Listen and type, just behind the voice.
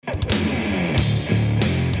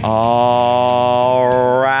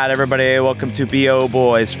All right, everybody, welcome to BO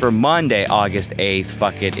Boys for Monday, August 8th.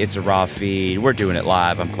 Fuck it, it's a raw feed. We're doing it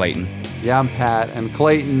live. I'm Clayton. Yeah, I'm Pat. And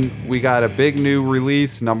Clayton, we got a big new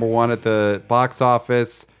release, number one at the box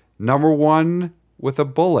office, number one with a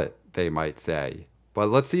bullet, they might say. But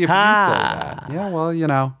let's see if you say that. Yeah, well, you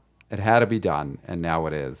know, it had to be done, and now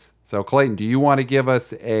it is. So, Clayton, do you want to give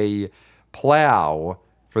us a plow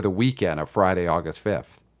for the weekend of Friday, August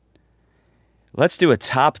 5th? Let's do a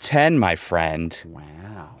top 10, my friend.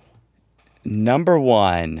 Wow. Number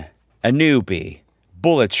one, a newbie,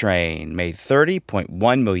 Bullet Train, made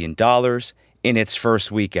 $30.1 million in its first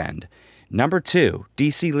weekend. Number two,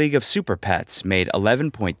 DC League of Super Pets, made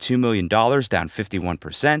 $11.2 million, down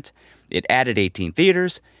 51%. It added 18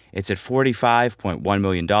 theaters. It's at $45.1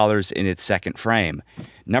 million in its second frame.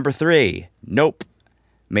 Number three, Nope,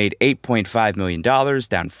 made $8.5 million,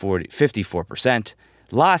 down 54%.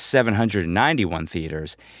 Lost 791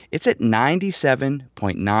 theaters. It's at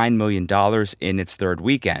 $97.9 million in its third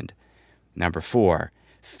weekend. Number four,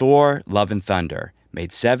 Thor Love and Thunder,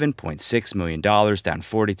 made $7.6 million, down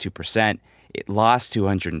 42%. It lost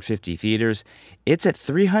 250 theaters. It's at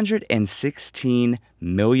 $316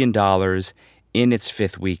 million in its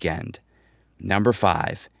fifth weekend. Number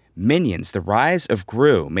five, Minions, The Rise of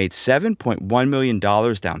Gru, made $7.1 million,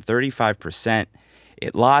 down 35%.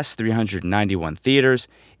 It lost 391 theaters.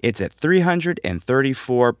 It's at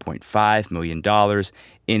 $334.5 million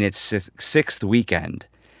in its sixth weekend.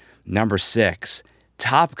 Number six,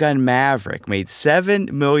 Top Gun Maverick, made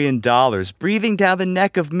 $7 million, breathing down the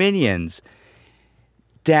neck of Minions.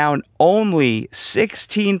 Down only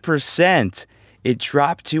 16%. It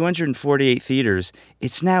dropped 248 theaters.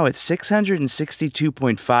 It's now at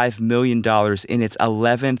 $662.5 million in its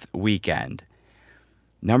 11th weekend.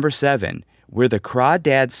 Number seven, Where the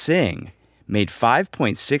Crawdads Sing, made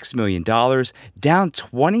 $5.6 million, down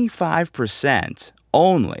 25%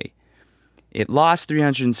 only. It lost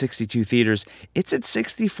 362 theaters. It's at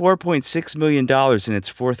 $64.6 million in its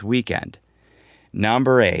fourth weekend.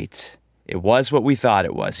 Number eight, It Was What We Thought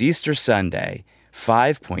It Was, Easter Sunday,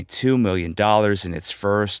 $5.2 million in its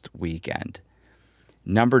first weekend.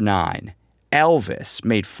 Number nine, Elvis,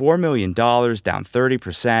 made $4 million, down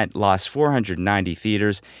 30%, lost 490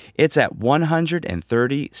 theaters. It's at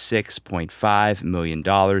 $136.5 million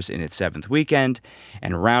in its seventh weekend.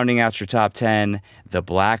 And rounding out your top 10, The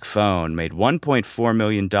Black Phone, made $1.4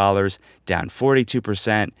 million, down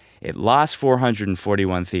 42%. It lost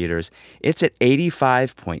 441 theaters. It's at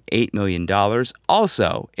 $85.8 million,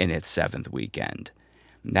 also in its seventh weekend.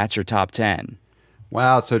 And that's your top 10.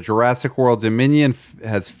 Wow, so Jurassic World Dominion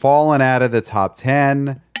has fallen out of the top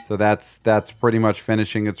 10. So that's pretty much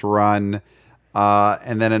finishing its run.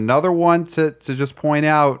 And then another one to just point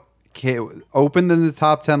out, opened in the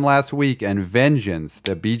top 10 last week, and Vengeance,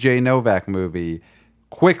 the BJ Novak movie,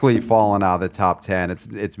 quickly fallen out of the top 10.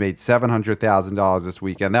 It's made $700,000 this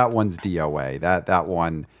weekend. That one's DOA. That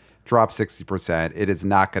one dropped 60%. It is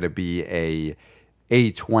not going to be a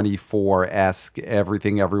A24-esque,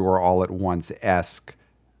 Everything Everywhere All at Once-esque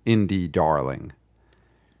indie darling.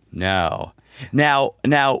 No. Now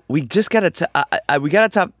we just got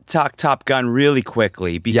to talk Top Gun really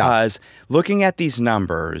quickly, because looking at these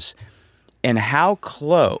numbers and how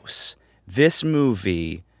close this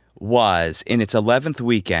movie was in its 11th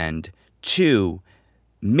weekend to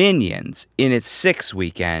Minions in its sixth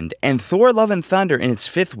weekend and Thor Love and Thunder in its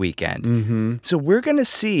fifth weekend. Mm-hmm. So we're going to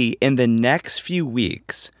see in the next few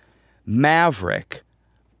weeks Maverick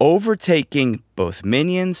overtaking both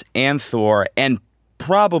Minions and Thor, and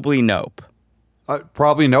probably Nope.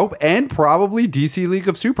 Probably Nope, and probably DC League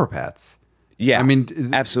of Super Pets. Yeah, I mean,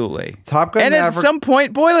 absolutely. Top Gun and Maverick, at some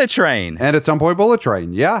point Bullet Train. And at some point Bullet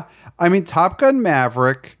Train, yeah. I mean, Top Gun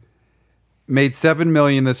Maverick made $7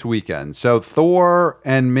 million this weekend. So Thor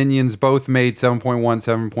and Minions both made 7.1,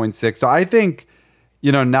 7.6. So I think,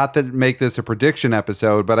 not to make this a prediction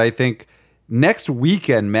episode, but I think next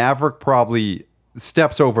weekend Maverick probably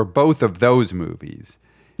steps over both of those movies.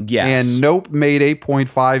 Yes. And Nope made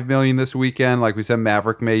 $8.5 million this weekend. Like we said,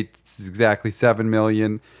 Maverick made exactly $7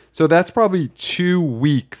 million. So that's probably 2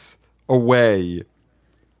 weeks away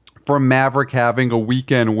from Maverick having a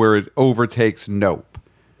weekend where it overtakes Nope.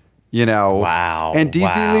 Wow. And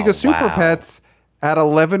DC League of Super Pets at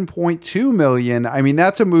 $11.2 million. I mean,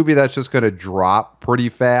 that's a movie that's just going to drop pretty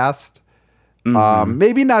fast. Mm-hmm.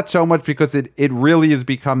 Maybe not so much because it really has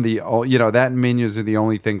become that and Minions are the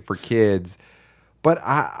only thing for kids. But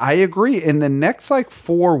I agree. In the next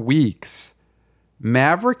 4 weeks,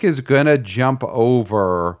 Maverick is going to jump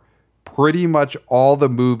over pretty much all the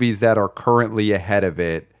movies that are currently ahead of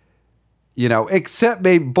it. Except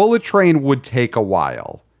maybe Bullet Train would take a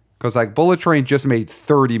while. Because like Bullet Train just made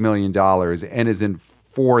 $30 million and is in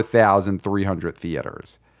 4,300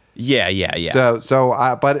 theaters. Yeah.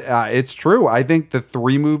 But it's true. I think the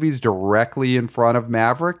 3 movies directly in front of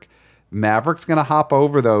Maverick's going to hop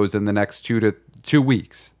over those in the next 2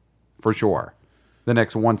 weeks, for sure. The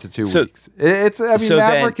next 1 to 2 weeks.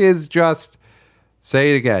 Maverick is just,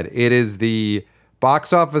 say it again, it is the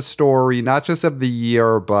box office story, not just of the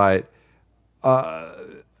year, but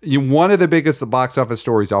one of the biggest box office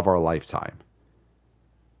stories of our lifetime.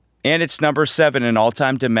 And it's number 7 in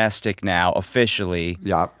all-time domestic now, officially.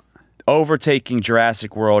 Yep. Overtaking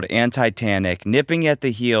Jurassic World and Titanic, nipping at the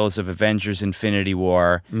heels of Avengers Infinity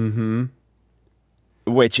War,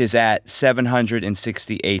 which is at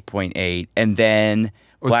 768.8, and then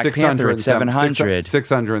Black Panther at 700.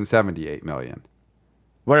 678 million.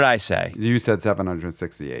 What did I say? You said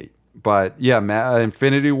 768. But yeah,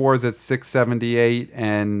 Infinity War's at 678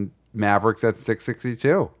 and Maverick's at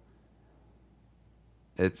 662.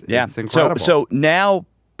 It's incredible. So now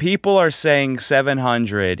people are saying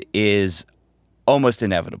 700 is almost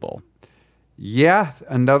inevitable. Yeah,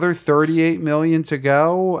 another 38 million to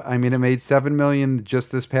go. I mean, it made 7 million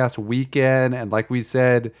just this past weekend, and like we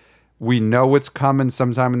said, we know it's coming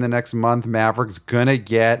sometime in the next month. Maverick's gonna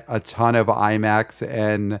get a ton of IMAX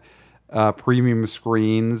and premium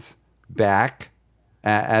screens back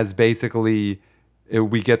as basically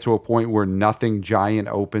we get to a point where nothing giant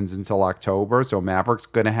opens until October. So Maverick's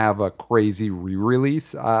going to have a crazy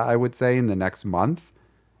re-release, I would say, in the next month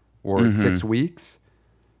or 6 weeks.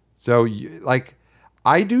 So,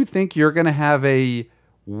 I do think you're going to have a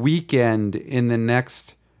weekend in the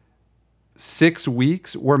next 6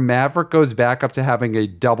 weeks where Maverick goes back up to having a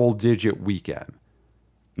double-digit weekend.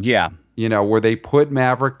 Yeah. Where they put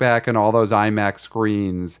Maverick back in all those IMAX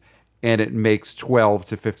screens and it makes $12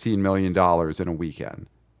 to $15 million in a weekend.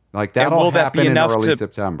 That'll happen in early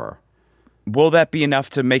September. Will that be enough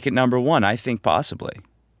to make it number 1? I think possibly.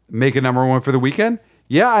 Make it number 1 for the weekend?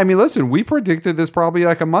 Yeah, I mean, listen, we predicted this probably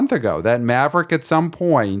like a month ago, that Maverick at some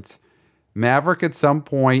point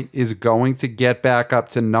is going to get back up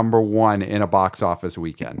to number 1 in a box office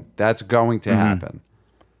weekend. That's going to happen.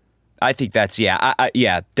 I think that's,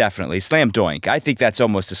 definitely. Slam doink. I think that's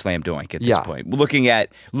almost a slam doink at this point. Looking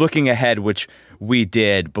ahead, which we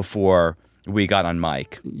did before we got on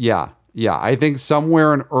mic. Yeah. I think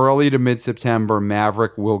somewhere in early to mid-September,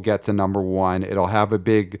 Maverick will get to number 1. It'll have a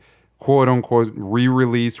big, quote-unquote,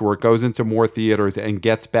 re-release where it goes into more theaters and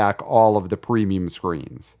gets back all of the premium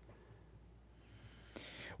screens.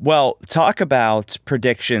 Well, talk about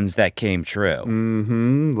predictions that came true.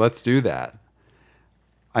 Let's do that.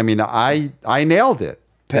 I mean, I nailed it.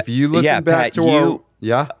 If you listen back to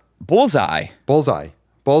Bullseye. You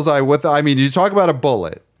talk about a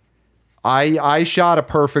bullet. I shot a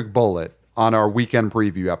perfect bullet on our weekend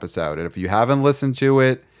preview episode. And if you haven't listened to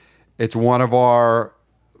it, it's one of our,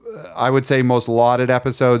 I would say, most lauded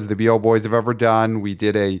episodes the BO Boys have ever done. We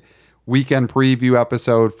did a weekend preview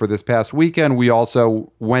episode for this past weekend. We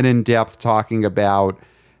also went in depth talking about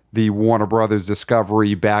the Warner Brothers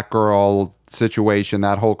Discovery Batgirl situation,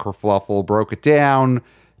 that whole kerfluffle, broke it down.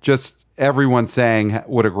 Just everyone saying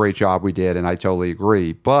what a great job we did, and I totally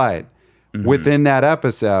agree. But within that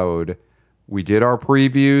episode, we did our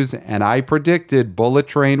previews, and I predicted Bullet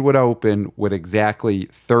Train would open with exactly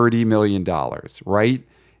 $30 million, right?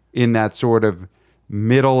 In that sort of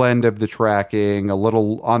middle end of the tracking, a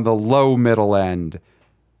little on the low middle end.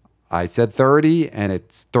 I said 30, and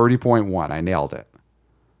it's 30.1. I nailed it.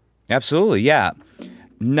 Absolutely, yeah.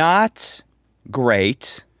 Not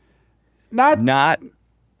great. Not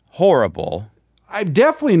horrible. I'm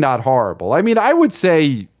definitely not horrible. I mean, I would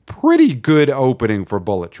say pretty good opening for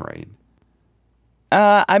Bullet Train.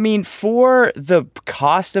 I mean, for the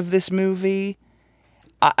cost of this movie,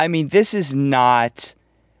 I mean, this is not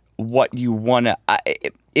what you want to.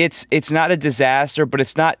 It's not a disaster, but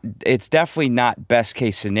it's definitely not best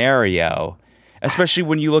case scenario. Especially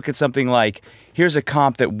when you look at something like, here's a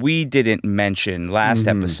comp that we didn't mention last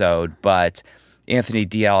episode, but Anthony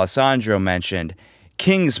D'Alessandro mentioned,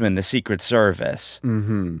 Kingsman: The Secret Service,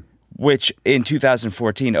 which in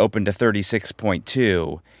 2014 opened to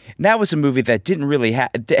 36.2. And that was a movie that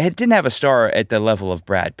didn't have a star at the level of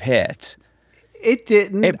Brad Pitt. It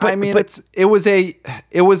didn't. It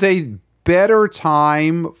was a better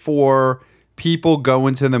time for people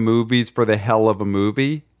going to the movies for the hell of a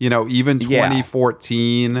movie. Even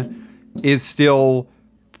 2014 is still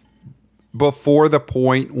before the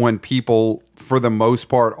point when people, for the most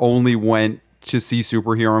part, only went to see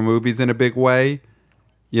superhero movies in a big way,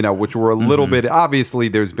 which were a little bit, obviously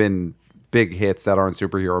there's been big hits that aren't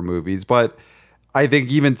superhero movies, but I think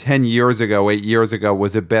even 10 years ago, 8 years ago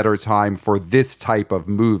was a better time for this type of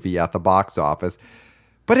movie at the box office.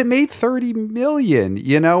 But it made 30 million.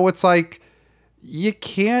 You know, it's like you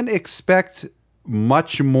can't expect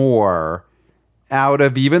much more out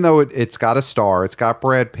of, even though it's got a star, it's got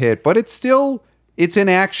Brad Pitt, but it's an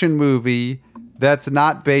action movie that's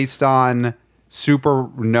not based on super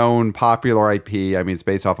known popular IP. I mean, it's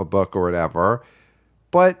based off a book or whatever.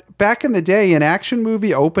 But back in the day, an action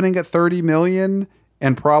movie opening at 30 million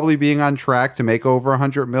and probably being on track to make over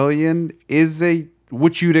 100 million is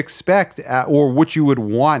what you'd expect or what you would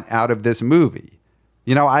want out of this movie.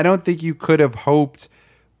 You know, I don't think you could have hoped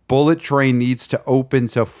Bullet Train needs to open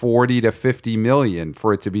to 40 to 50 million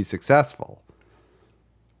for it to be successful.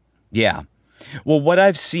 Yeah. Well, what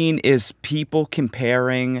I've seen is people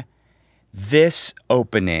comparing this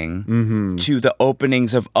opening to the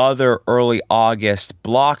openings of other early August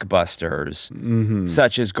blockbusters,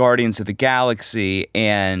 such as Guardians of the Galaxy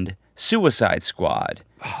and Suicide Squad.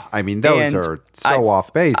 I mean, those are so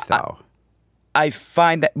off base, though. I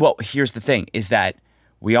find that, well, here's the thing, is that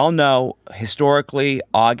we all know historically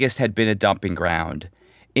August had been a dumping ground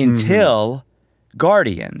until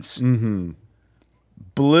Guardians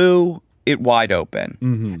blew it wide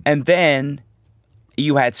open. And then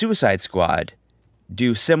you had Suicide Squad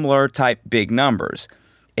do similar type big numbers.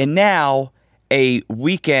 And now a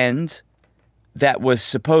weekend that was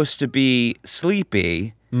supposed to be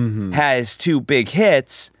sleepy has two big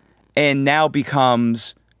hits and now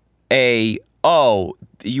becomes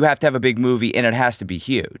you have to have a big movie and it has to be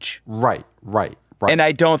huge. Right. And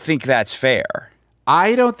I don't think that's fair.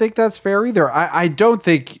 I don't think that's fair either. I don't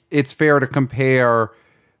think it's fair to compare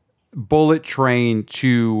Bullet Train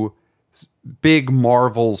to big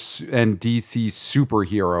Marvel and DC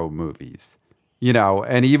superhero movies. You know,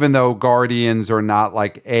 and even though Guardians are not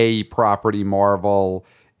like a property Marvel,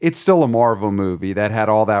 it's still a Marvel movie that had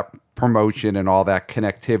all that promotion and all that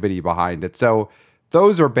connectivity behind it. So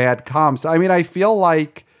those are bad comps. I mean, I feel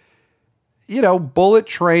like, you know, Bullet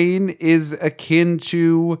Train is akin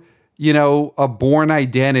to, you know, a Bourne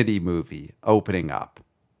Identity movie opening up.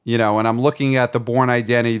 You know, and I'm looking at the Bourne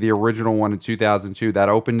Identity, the original one in 2002, that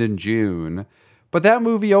opened in June. But that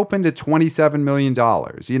movie opened at $27 million.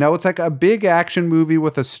 You know, it's like a big action movie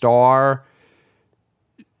with a star.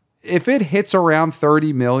 If it hits around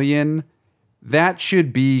 30 million, that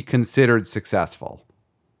should be considered successful.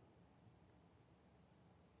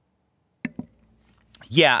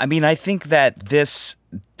 Yeah, I mean, I think that this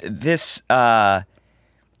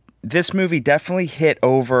movie definitely hit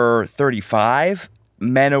over 35.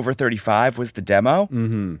 Men over 35 was the demo.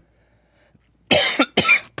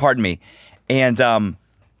 Pardon me. And that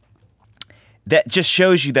just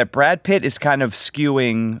shows you that Brad Pitt is kind of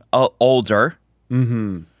skewing older.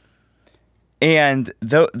 And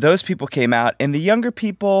those people came out. And the younger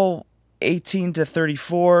people, 18 to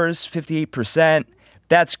 34s, 58%,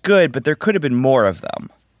 that's good, but there could have been more of them.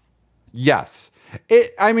 Yes.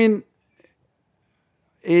 It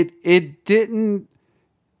didn't.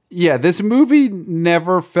 Yeah, this movie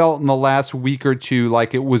never felt in the last week or two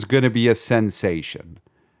like it was going to be a sensation.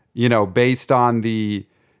 You know, based on the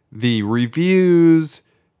reviews,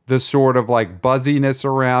 the sort of like buzziness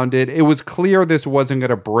around it. It was clear this wasn't going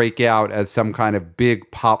to break out as some kind of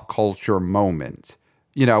big pop culture moment.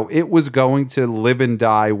 You know, it was going to live and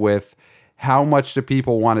die with how much do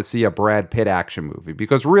people want to see a Brad Pitt action movie?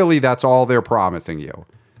 Because really that's all they're promising you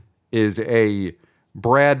is a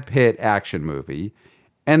Brad Pitt action movie.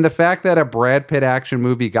 And the fact that a Brad Pitt action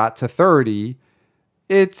movie got to 30,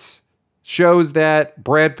 it shows that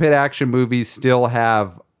Brad Pitt action movies still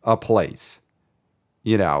have a place,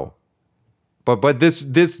 you know. But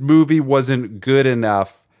this movie wasn't good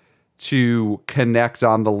enough to connect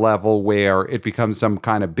on the level where it becomes some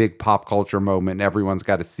kind of big pop culture moment and everyone's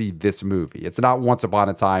got to see this movie. It's not Once Upon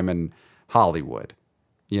a Time in Hollywood,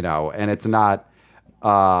 you know, and it's not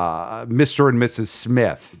Mr. and Mrs.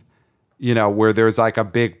 Smith, you know, where there's like a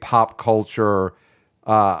big pop culture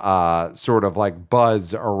sort of like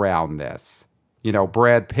buzz around this. You know,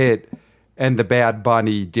 Brad Pitt and the Bad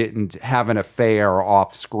Bunny didn't have an affair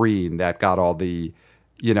off screen that got all the,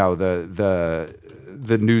 you know, the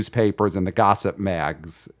newspapers and the gossip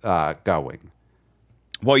mags going.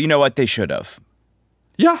 Well, you know what? They should have.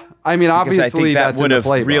 Yeah. I mean, obviously, because I think that that's would in have the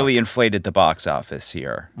playbook. really inflated the box office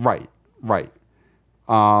here. Right.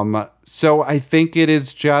 So I think it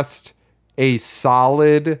is just a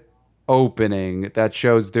solid opening that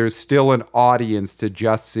shows there's still an audience to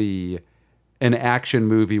just see an action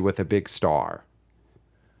movie with a big star.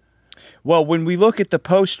 Well, when we look at the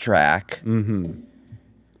post track,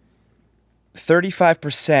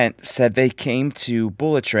 35% said they came to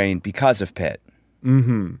Bullet Train because of Pitt.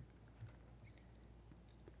 Mm-hmm.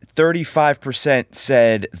 35%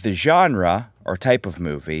 said the genre or type of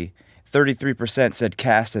movie. 33% said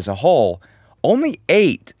cast as a whole. Only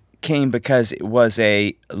 8 came because it was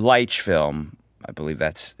a Leitch film. I believe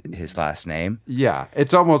that's his last name. Yeah,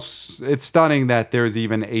 it's stunning that there's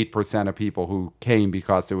even 8% of people who came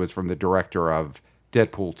because it was from the director of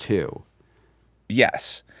Deadpool 2.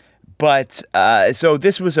 Yes. But so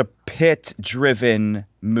this was a Pitt-driven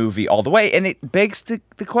movie all the way. And it begs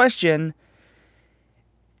the question,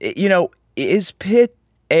 you know, is Pitt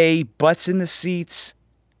a butts in the seats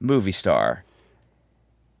movie star?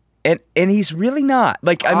 And he's really not.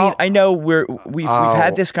 Like, I mean, I know we've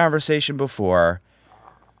had this conversation before,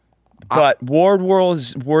 but World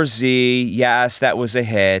War Z, yes, that was a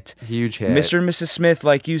hit. Huge hit. Mr. and Mrs. Smith,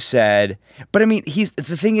 like you said. But I mean,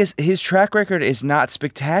 the thing is, his track record is not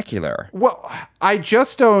spectacular. Well, I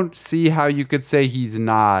just don't see how you could say he's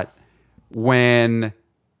not when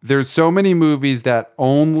there's so many movies that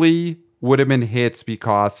only would have been hits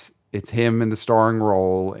because it's him in the starring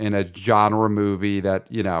role in a genre movie that,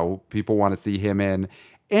 you know, people want to see him in.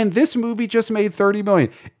 And this movie just made $30 million.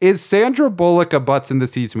 Is Sandra Bullock a butts in the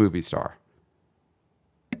seats movie star?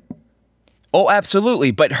 Oh,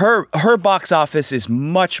 absolutely. But her box office is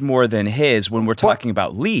much more than his when we're talking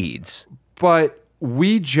about leads. But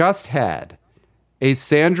we just had a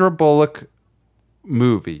Sandra Bullock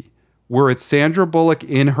movie where it's Sandra Bullock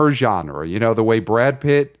in her genre. You know, the way Brad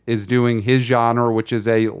Pitt is doing his genre, which is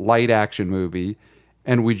a light action movie.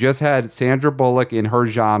 And we just had Sandra Bullock in her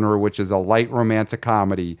genre, which is a light romantic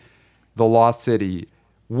comedy, The Lost City.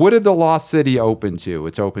 What did The Lost City open to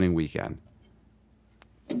its opening weekend?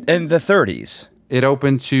 In the 30s. It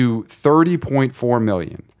opened to $30.4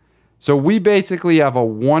 million. So we basically have a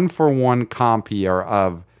 1-for-1 comp here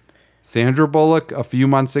of Sandra Bullock a few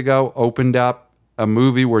months ago opened up a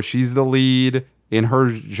movie where she's the lead in her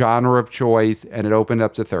genre of choice, and it opened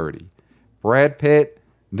up to 30. Brad Pitt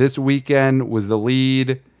this weekend was the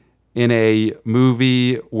lead in a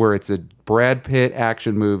movie where it's a Brad Pitt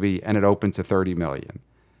action movie, and it opened to $30 million.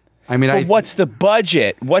 I mean, but what's the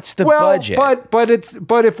budget? What's the budget?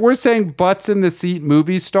 But if we're saying butts in the seat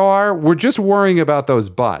movie star, we're just worrying about those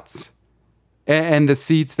butts and the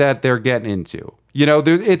seats that they're getting into. You know,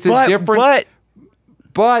 it's a different.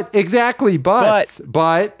 But exactly, butts.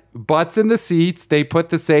 But butts in the seats. They put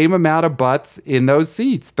the same amount of butts in those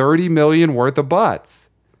seats. 30 million worth of butts.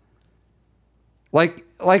 Like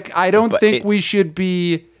I don't think we should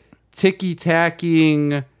be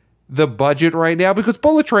ticky-tacking the budget right now, because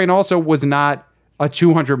Bullet Train also was not a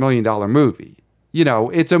 $200 million movie. You know,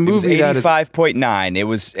 it's a movie that is 85.9. It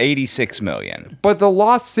was 86 million. But The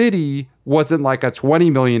Lost City wasn't like a $20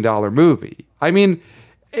 million movie. I mean,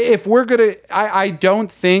 if we're going to, I don't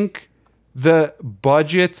think the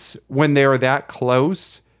budgets when they're that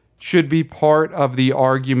close should be part of the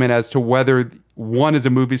argument as to whether one is a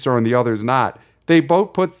movie star and the other is not. They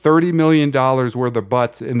both put $30 million worth of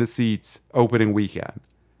butts in the seats opening weekend.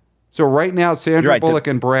 So right now, Sandra Bullock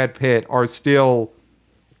and Brad Pitt are still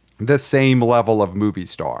the same level of movie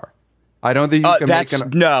star. I don't think you can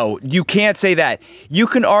No, you can't say that. You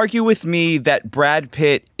can argue with me that Brad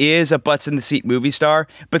Pitt is a butts in the seat movie star,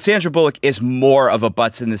 but Sandra Bullock is more of a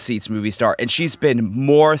butts in the seats movie star, and she's been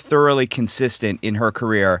more thoroughly consistent in her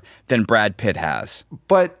career than Brad Pitt has.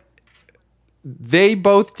 But they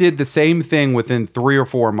both did the same thing within 3 or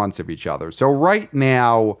 4 months of each other. So right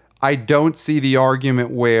now, I don't see the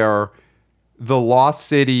argument where The Lost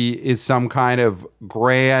City is some kind of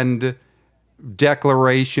grand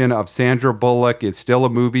declaration of Sandra Bullock is still a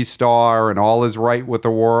movie star and all is right with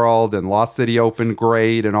the world and Lost City opened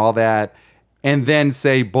great and all that, and then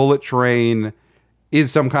say Bullet Train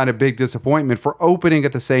is some kind of big disappointment for opening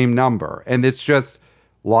at the same number. And it's just,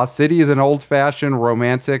 Lost City is an old-fashioned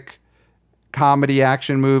romantic comedy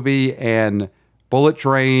action movie, and Bullet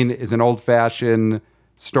Train is an old-fashioned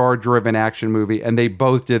star-driven action movie, and they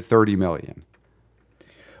both did $30 million.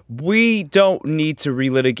 We don't need to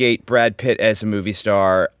relitigate Brad Pitt as a movie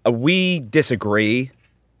star. We disagree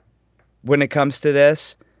when it comes to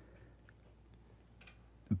this,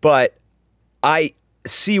 but I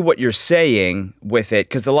see what you're saying with it,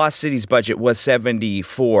 because The Lost City's budget was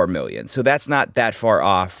 $74 million, so that's not that far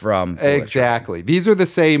off from Exactly. These are the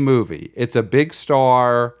same movie. It's a big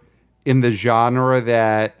star in the genre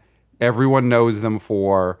that everyone knows them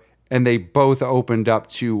for, and they both opened up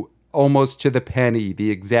to almost to the penny the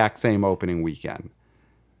exact same opening weekend.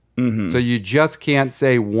 Mm-hmm. So you just can't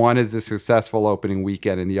say one is a successful opening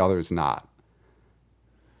weekend and the other is not.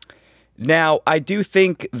 Now, I do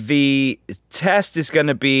think the test is going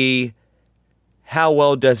to be how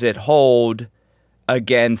well does it hold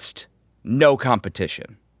against no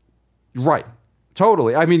competition. Right.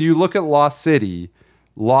 Totally. I mean, you look at Lost City.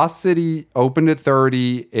 Lost City opened at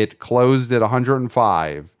 30. It closed at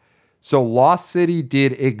 105. So Lost City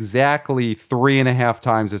did exactly 3.5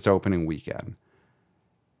 times its opening weekend,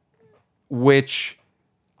 which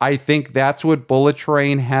I think that's what Bullet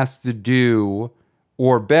Train has to do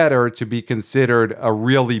or better to be considered a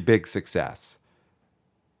really big success.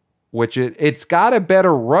 Which it's got a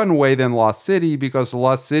better runway than Lost City because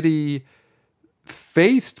Lost City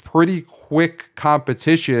faced pretty quick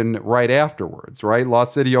competition right afterwards, right?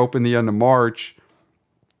 Lost City opened the end of March,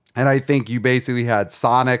 and I think you basically had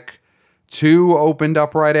Sonic 2 opened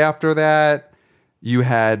up right after that. You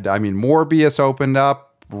had, Morbius opened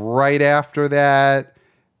up right after that.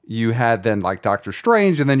 You had then like Doctor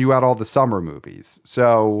Strange, and then you had all the summer movies.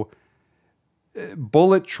 So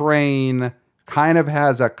Bullet Train kind of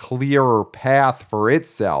has a clearer path for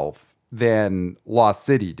itself than Lost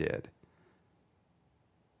City did.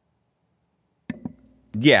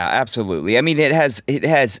 Yeah, absolutely. I mean, it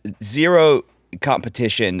has zero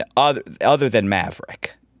competition other than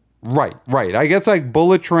Maverick. Right. I guess like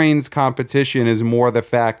Bullet Train's competition is more the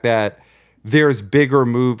fact that there's bigger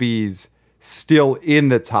movies still in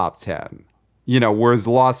the top 10. Whereas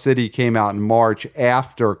Lost City came out in March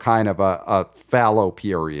after kind of a fallow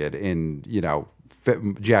period in,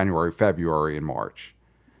 January, February, and March.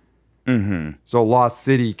 Mm-hmm. So Lost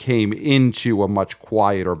City came into a much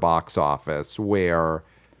quieter box office where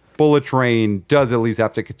Bullet Train does at least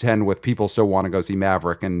have to contend with people still want to go see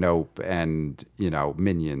Maverick and Nope and,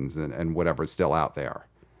 Minions and whatever's still out there.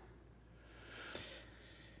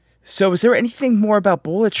 So is there anything more about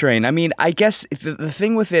Bullet Train? I mean, I guess the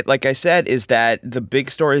thing with it, like I said, is that the big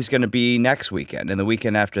story is going to be next weekend and the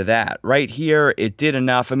weekend after that. Right here, it did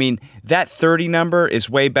enough. I mean, that 30 number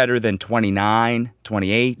is way better than 29,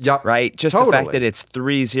 28, yep, right? Just totally. The fact that it's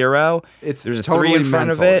 3-0, there's a totally 3 in front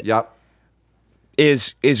mental. of it. Yep.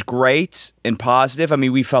 Is great and positive. I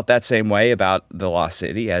mean, we felt that same way about The Lost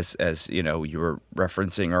City, as you were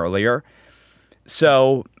referencing earlier.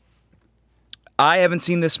 So I haven't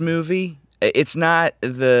seen this movie. It's not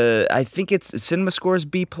I think it's Cinema Score's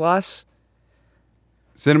B+.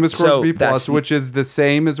 Cinema Score's B+, which is the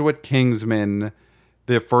same as what Kingsman,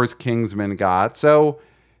 the first Kingsman got. So,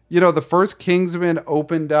 the first Kingsman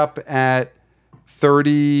opened up at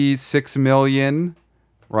 36 million,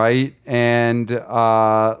 right? And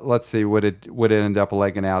let's see what it ended up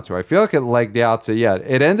legging out to. I feel like it legged out to,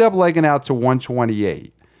 it ended up legging out to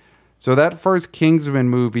 128. So that first Kingsman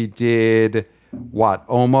movie did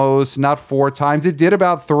almost not 4 times. It did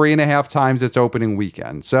about 3.5 times its opening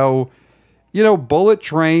weekend. So, Bullet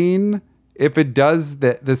Train, if it does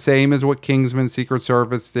the same as what Kingsman Secret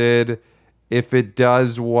Service did, if it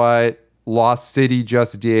does what Lost City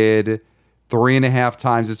just did, 3.5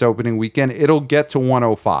 times its opening weekend, it'll get to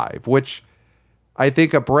 105, which I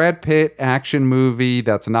think a Brad Pitt action movie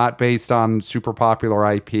that's not based on super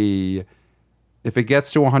popular IP, if it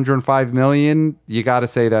gets to 105 million, you got to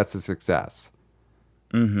say that's a success.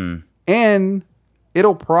 Mm-hmm. And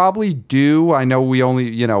it'll probably do, I know we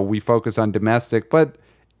only, we focus on domestic, but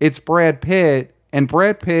it's Brad Pitt, and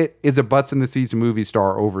Brad Pitt is a butts in the seats movie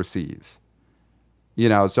star overseas.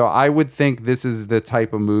 So I would think this is the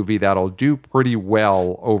type of movie that'll do pretty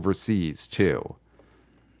well overseas too.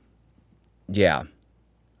 Yeah.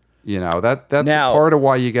 That's now, part of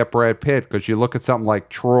why you get Brad Pitt, because you look at something like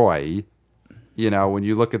Troy, when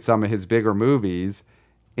you look at some of his bigger movies,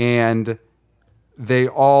 and they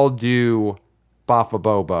all do Bafa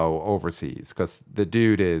Bobo overseas because the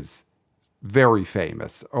dude is very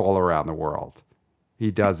famous all around the world. He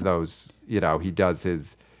does those, he does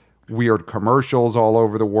his weird commercials all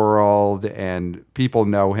over the world, and people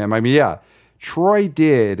know him. Troy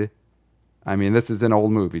did, this is an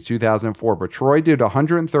old movie, 2004, but Troy did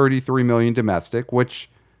 133 million domestic, which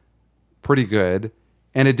pretty good,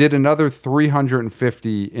 and it did another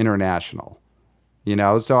 350 international.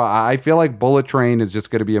 So I feel like Bullet Train is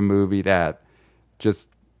just going to be a movie that just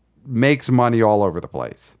makes money all over the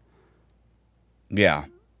place. Yeah.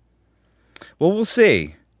 Well, we'll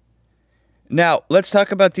see. Now, let's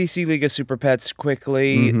talk about DC League of Super Pets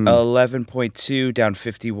quickly. 11.2, down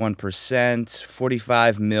 51%.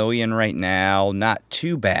 45 million right now. Not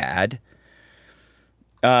too bad.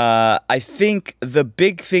 I think the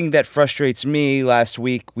big thing that frustrates me, last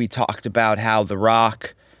week we talked about how The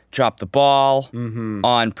Rock dropped the ball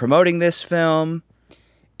on promoting this film.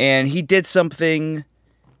 And he did something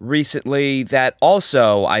recently that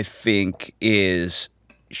also I think is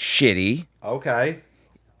shitty. Okay.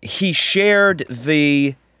 He shared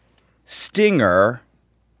the stinger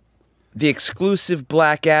the exclusive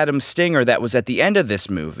Black Adam stinger that was at the end of this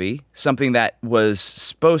movie, something that was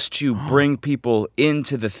supposed to bring people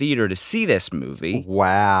into the theater to see this movie.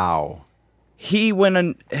 Wow. He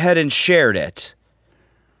went ahead and shared it.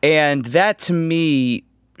 And that, to me,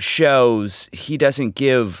 shows he doesn't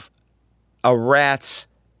give a rat's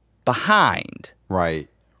behind Right.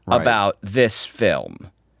 about this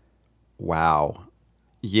film. Wow.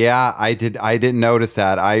 Yeah, I didn't notice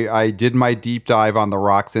that. I did my deep dive on The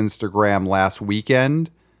Rock's Instagram last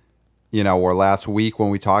weekend, or last week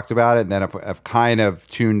when we talked about it, and then I've kind of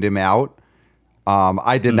tuned him out.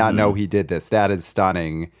 I did not know he did this. That is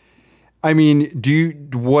stunning. I mean,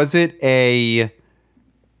 was it a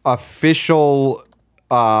official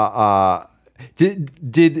was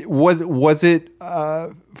it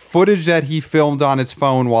footage that he filmed on his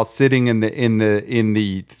phone while sitting in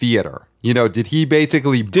the theater? Did he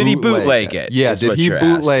basically bootleg it? Yeah, did he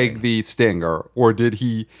bootleg the stinger, or did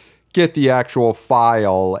he get the actual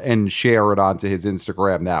file and share it onto his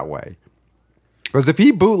Instagram that way? Because if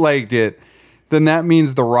he bootlegged it, then that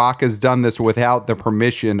means The Rock has done this without the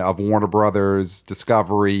permission of Warner Brothers,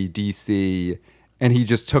 Discovery, DC, and he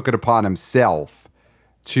just took it upon himself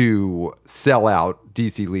to sell out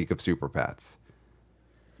DC League of Super Pets.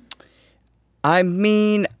 I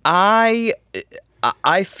mean, I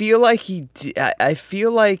feel like I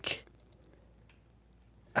feel like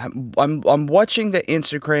I'm watching the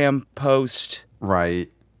Instagram post. Right.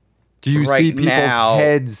 Do you see people's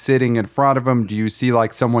heads sitting in front of him? Do you see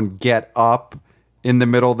like someone get up in the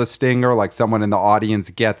middle of the stinger, like someone in the audience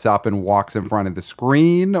gets up and walks in front of the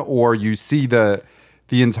screen, or you see the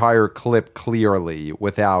entire clip clearly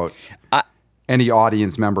without any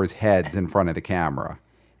audience members' heads in front of the camera?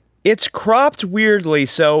 It's cropped weirdly,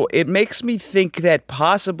 so it makes me think that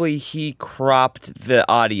possibly he cropped the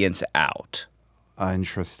audience out.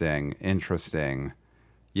 Interesting.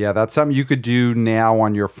 Yeah, that's something you could do now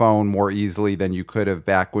on your phone more easily than you could have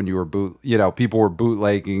back when you were people were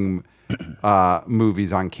bootlegging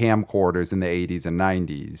movies on camcorders in the 80s and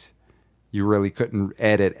 90s. You really couldn't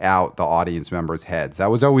edit out the audience members' heads.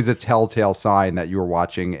 That was always a telltale sign that you were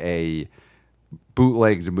watching a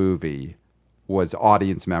bootlegged movie, was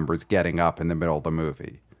audience members getting up in the middle of the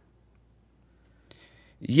movie.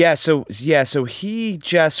 Yeah, so he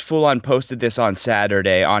just full on posted this on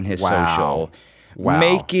Saturday on his social,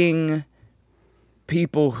 making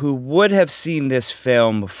people who would have seen this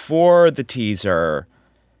film for the teaser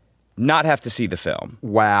not have to see the film.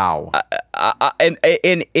 Wow. And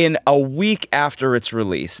in a week after its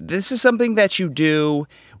release. This is something that you do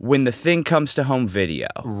when the thing comes to home video.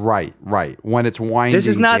 Right. When it's winding down. This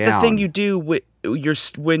is not the thing you do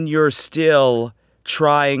when you're still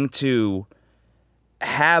trying to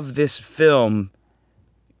have this film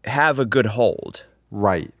have a good hold.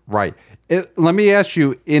 Right. Let me ask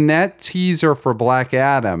you, in that teaser for Black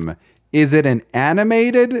Adam, is it an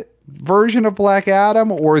animated version of Black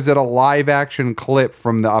Adam, or is it a live action clip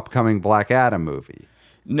from the upcoming Black Adam movie?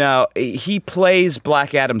 No, he plays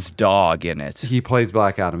Black Adam's dog in it. He plays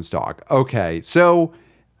Black Adam's dog. Okay, so,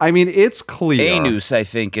 I mean, it's clear. Anus, I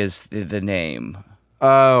think, is the name.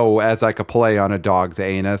 Oh, as like a play on a dog's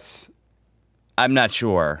anus? I'm not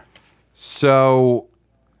sure. So,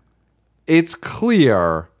 it's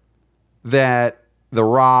clear that The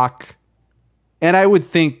Rock, and I would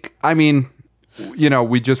think, I mean,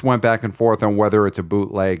 we just went back and forth on whether it's a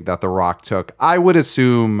bootleg that The Rock took. I would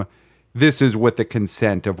assume this is with the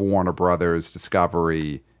consent of Warner Brothers,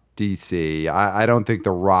 Discovery, DC. I don't think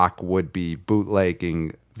The Rock would be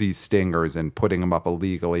bootlegging these stingers and putting them up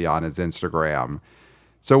illegally on his Instagram.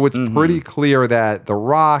 So it's pretty clear that The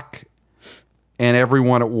Rock and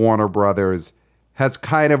everyone at Warner Brothers has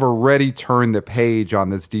kind of already turned the page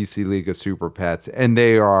on this DC League of Super Pets, and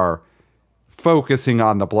they are focusing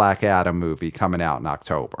on the Black Adam movie coming out in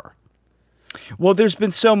October. Well, there's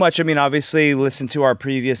been so much. I mean, obviously, listen to our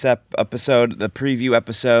previous episode, the preview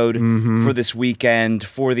episode for this weekend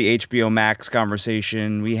for the HBO Max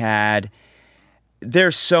conversation we had.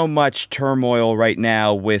 There's so much turmoil right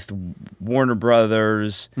now with Warner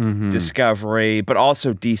Brothers, Discovery, but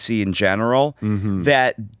also DC in general,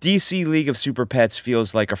 that DC League of Super Pets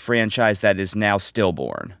feels like a franchise that is now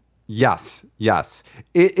stillborn. Yes.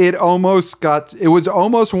 It was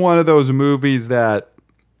almost one of those movies that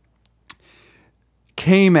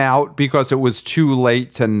came out because it was too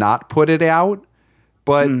late to not put it out.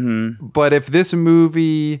 But if this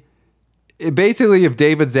movie, basically, if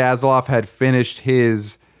David Zaslav had finished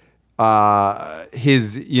his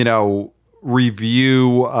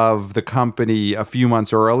review of the company a few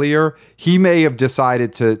months earlier, he may have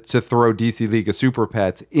decided to throw DC League of Super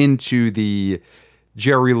Pets into the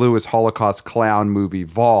Jerry Lewis Holocaust clown movie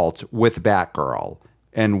Vault with Batgirl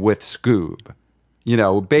and with Scoob. You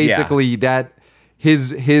know, basically that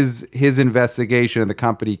his investigation of the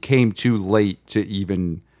company came too late to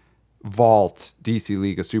even vault DC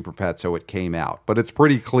League of Super Pets, so it came out. But it's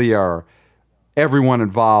pretty clear everyone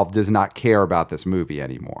involved does not care about this movie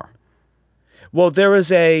anymore. Well, there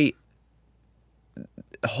was a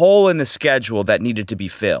hole in the schedule that needed to be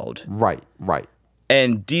filled. Right.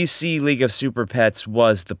 And DC League of Super Pets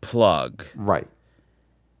was the plug. Right.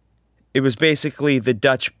 It was basically the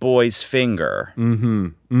Dutch boy's finger.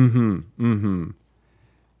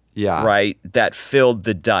 Yeah. Right? That filled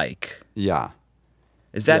the dike. Yeah.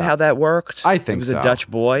 Is that how that worked? I think so. It was a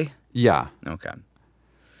Dutch boy? Yeah. Okay.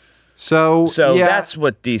 So that's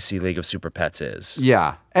what DC League of Super Pets is.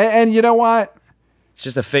 Yeah. And you know what? It's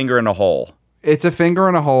just a finger in a hole. It's a finger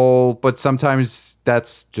in a hole, but sometimes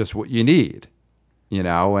that's just what you need, you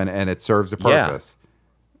know, and it serves a purpose.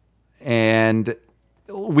 Yeah. And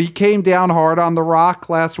we came down hard on The Rock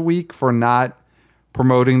last week for not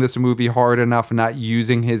promoting this movie hard enough, not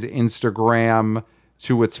using his Instagram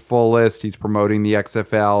to its fullest. He's promoting the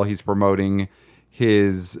XFL. He's promoting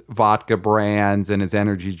his vodka brands and his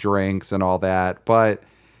energy drinks and all that. But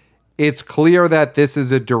it's clear that this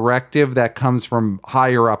is a directive that comes from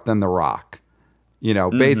higher up than The Rock. You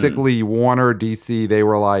know, basically Warner, DC, they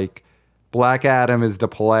were like, Black Adam is the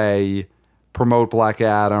play. Promote Black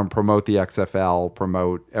Adam, promote the XFL,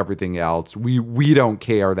 promote everything else. We don't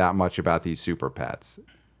care that much about these super pets.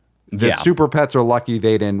 The super pets are lucky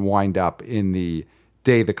they didn't wind up in the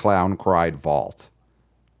Day the Clown Cried vault.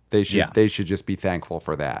 They should just be thankful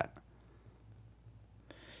for that.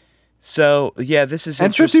 So, this is and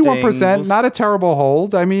interesting. And 51%, not a terrible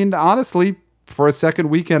hold. I mean, honestly, for a second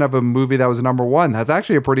weekend of a movie that was number one, that's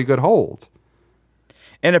actually a pretty good hold.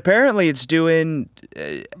 And apparently it's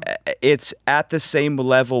at the same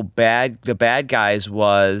level the Bad Guys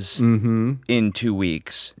was in 2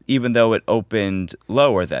 weeks, even though it opened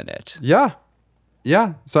lower than it. Yeah.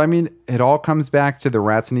 Yeah. So, I mean, it all comes back to the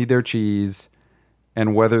rats need their cheese,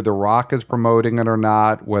 and whether The Rock is promoting it or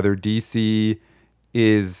not, whether DC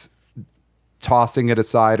is tossing it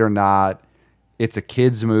aside or not, it's a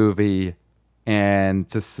kid's movie. And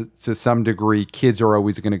to some degree, kids are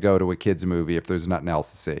always going to go to a kid's movie if there's nothing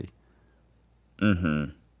else to see.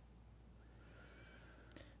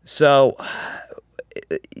 So,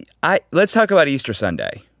 let's talk about Easter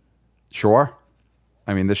Sunday. Sure.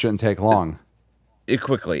 I mean, this shouldn't take long.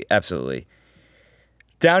 Quickly, absolutely.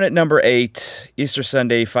 Down at number 8, Easter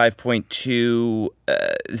Sunday, 5.2.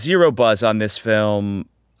 Zero buzz on this film.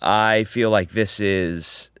 I feel like this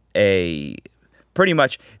is pretty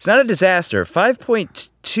much, it's not a disaster.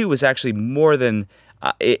 5.2 was actually more than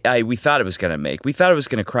we thought it was going to make. We thought it was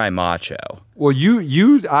going to cry macho. Well,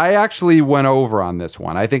 I actually went over on this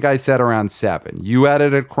one. I think I said around 7. You had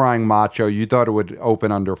it at crying macho. You thought it would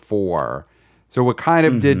open under 4. So it kind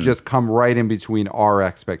of did just come right in between our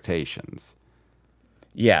expectations.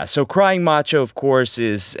 Yeah. So crying macho, of course,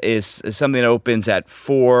 is something that opens at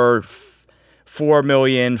 4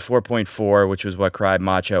 million, 4.4, which was what Cry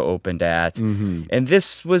Macho opened at. And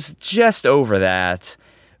this was just over that,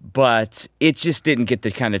 but it just didn't get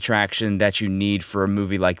the kind of traction that you need for a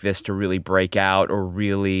movie like this to really break out or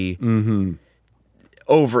really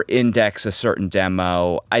over-index a certain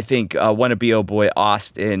demo. I think Wannabe Oh Boy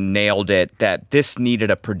Austin nailed it, that this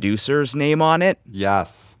needed a producer's name on it.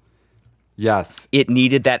 Yes. It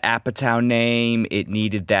needed that Apatow name. It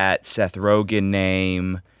needed that Seth Rogen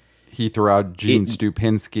name. He threw out Gene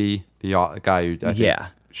Stupinski, the guy who I think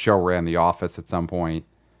show ran The Office at some point,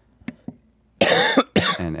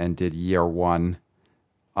 and did Year One.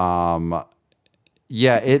 It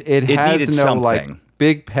has no something. like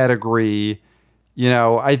big pedigree. You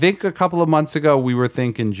know, I think a couple of months ago we were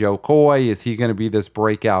thinking Joe Coy, is he going to be this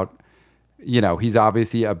breakout? You know, he's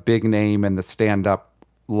obviously a big name in the stand-up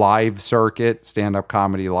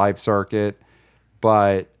comedy live circuit,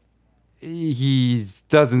 but he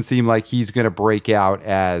doesn't seem like he's going to break out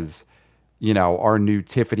as, you know, our new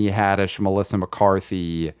Tiffany Haddish, Melissa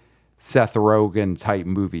McCarthy, Seth Rogen type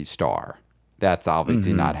movie star. That's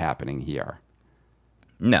obviously not happening here.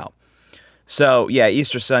 No. So,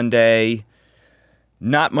 Easter Sunday,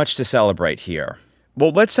 not much to celebrate here.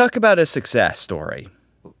 Well, let's talk about a success story.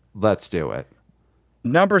 Let's do it.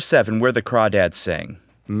 Number 7, Where the Crawdads Sing.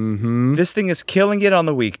 This thing is killing it on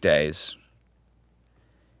the weekdays.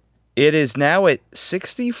 It is now at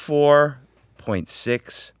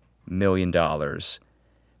 $64.6 million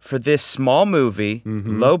for this small movie,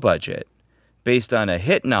 low budget, based on a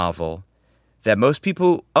hit novel that most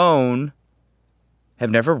people own,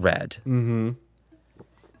 have never read,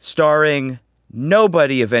 starring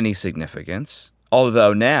nobody of any significance,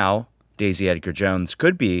 although now Daisy Edgar Jones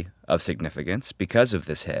could be of significance because of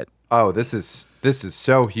this hit. Oh, this is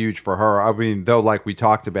so huge for her. I mean, though, like we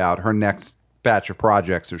talked about, her next batch of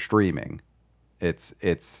projects are streaming. It's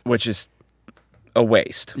which is a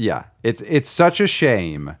waste. Yeah, it's such a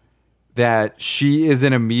shame that she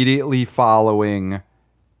isn't immediately following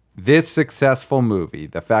this successful movie.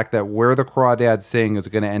 The fact that Where the Crawdads Sing is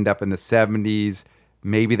going to end up in the 70s,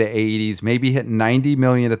 maybe the 80s, maybe hit 90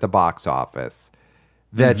 million at the box office.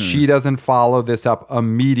 That she doesn't follow this up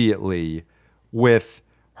immediately with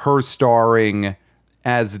her starring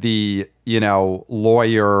as the,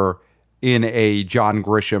 lawyer in a John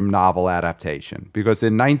Grisham novel adaptation. Because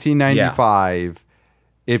in 1995,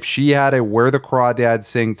 if she had a Where the Crawdads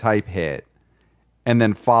Sing type hit and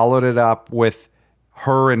then followed it up with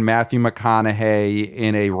her and Matthew McConaughey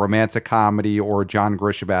in a romantic comedy or John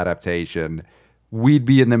Grisham adaptation, we'd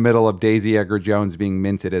be in the middle of Daisy Edgar Jones being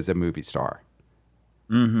minted as a movie star.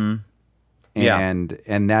 Mm-hmm.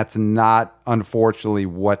 And that's not, unfortunately,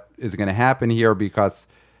 what is going to happen here, because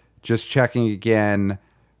just checking again,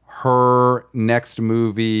 her next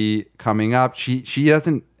movie coming up, she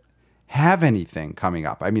doesn't have anything coming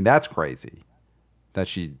up. I mean, that's crazy that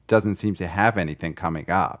she doesn't seem to have anything coming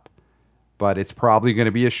up. But it's probably going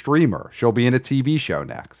to be a streamer. She'll be in a TV show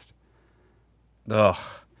next. Ugh.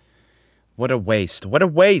 What a waste. What a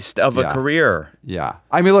waste of a career. Yeah.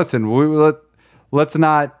 I mean, listen, let's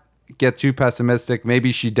not get too pessimistic.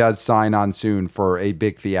 Maybe she does sign on soon for a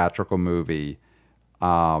big theatrical movie.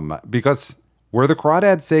 Because Where the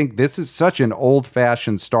Crawdads Sing, this is such an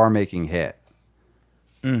old-fashioned star-making hit.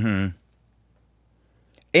 Mm-hmm.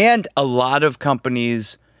 And a lot of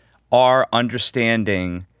companies are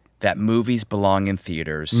understanding that movies belong in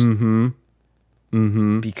theaters. Mm-hmm.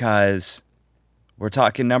 Mm-hmm. Because we're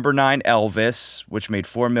talking number 9, Elvis, which made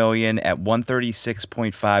 $4 million at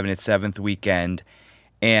 136.5 in its 7th weekend.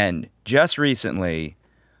 And just recently,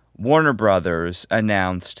 Warner Brothers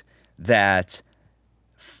announced that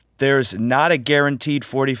there's not a guaranteed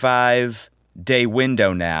 45-day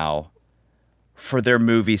window now for their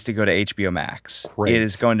movies to go to HBO Max. Great. It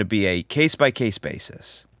is going to be a case-by-case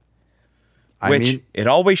basis, which it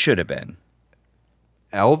always should have been.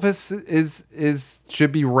 Elvis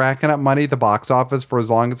should be racking up money at the box office for as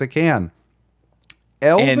long as it can.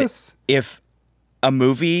 Elvis, and if a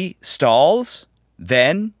movie stalls,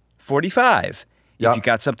 then 45. Yep. If you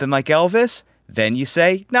got something like Elvis, then you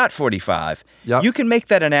say not 45. Yep. You can make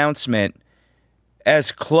that announcement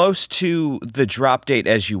as close to the drop date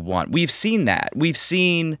as you want. We've seen that. We've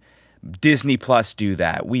seen Disney Plus do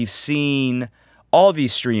that. We've seen all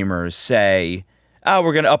these streamers say, oh,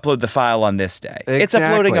 we're going to upload the file on this day. Exactly. It's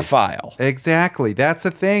uploading a file. Exactly. That's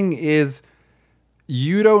the thing, is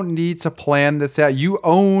you don't need to plan this out. You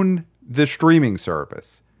own the streaming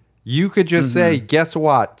service. You could just say, guess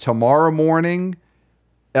what? Tomorrow morning,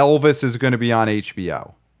 Elvis is going to be on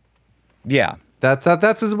HBO. Yeah. That's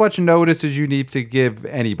as much notice as you need to give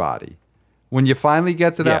anybody. When you finally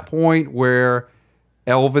get to that point where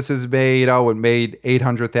Elvis is made, it made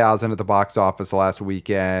 $800,000 at the box office last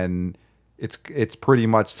weekend, it's pretty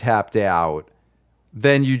much tapped out,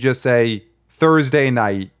 then you just say, Thursday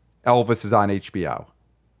night, Elvis is on HBO.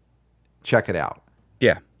 Check it out.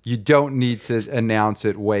 Yeah. You don't need to announce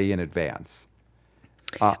it way in advance.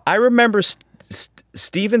 I remember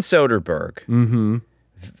Steven Soderbergh,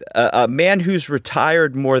 a man who's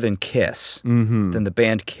retired more than Kiss, than the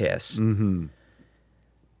band Kiss. Mm-hmm.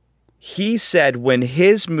 He said when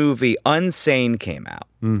his movie Unsane came out,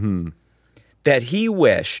 that he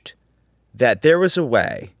wished that there was a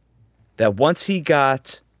way that once he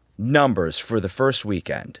got numbers for the first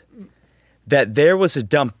weekend, that there was a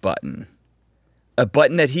dump button, a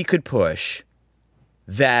button that he could push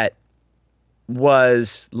that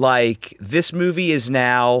was like, this movie is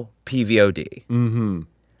now PVOD. Mm-hmm.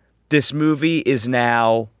 This movie is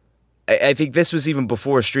now, I think this was even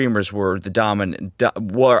before streamers were a dominant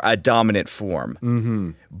form.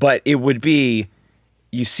 Mm-hmm. But it would be,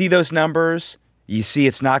 you see those numbers, you see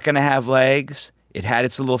it's not going to have legs, it had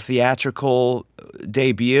its little theatrical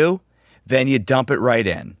debut, then you dump it right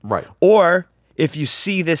in. Right. Or if you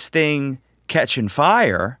see this thing catching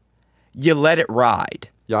fire, you let it ride.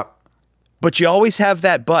 Yep. But you always have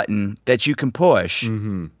that button that you can push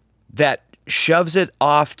that shoves it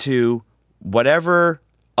off to whatever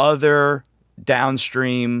other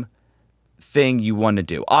downstream thing you want to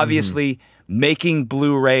do. Obviously, making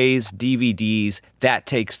Blu-rays, DVDs, that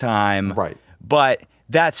takes time. Right. But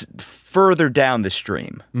that's further down the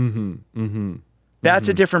stream. That's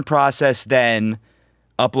a different process than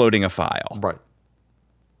uploading a file. Right.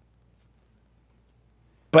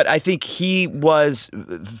 But I think he was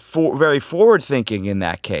very forward-thinking in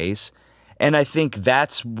that case, and I think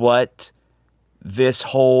that's what this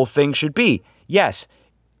whole thing should be. Yes,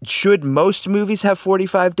 should most movies have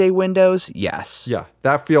 45-day windows? Yes. Yeah,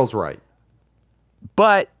 that feels right.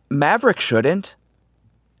 But Maverick shouldn't.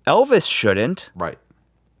 Elvis shouldn't. Right.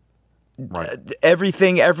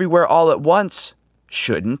 Everything, Everywhere, All at Once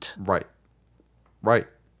shouldn't. Right.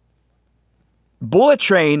 Bullet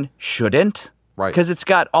Train shouldn't. Right. Because it's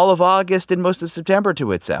got all of August and most of September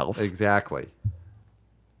to itself. Exactly.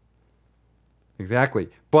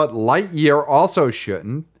 But Lightyear also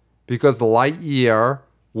shouldn't, because Lightyear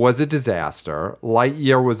was a disaster.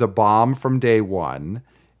 Lightyear was a bomb from day one.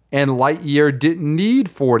 And Lightyear didn't need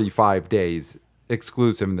 45 days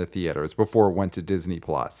exclusive in the theaters before it went to Disney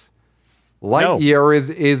Plus. Lightyear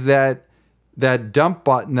is that dump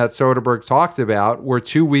button that Soderbergh talked about, where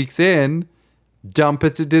 2 weeks in, dump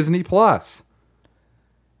it to Disney Plus.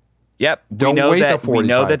 Yep. Don't wait the 45 we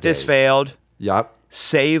know that this days. failed. Yep.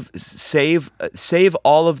 Save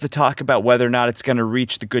all of the talk about whether or not it's going to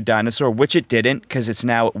reach The Good Dinosaur, which it didn't, because it's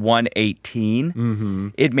now at 118. Mm-hmm.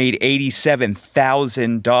 It made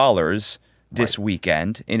 $87,000 this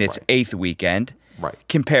weekend in its 8th weekend. Right.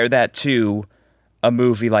 Compare that to a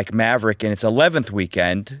movie like Maverick in its 11th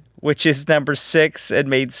weekend, which is number 6 and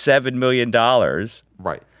made $7 million.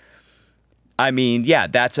 Right. I mean, yeah,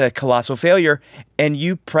 that's a colossal failure. And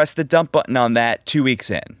you press the dump button on that 2 weeks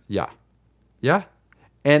in. Yeah.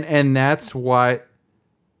 And that's what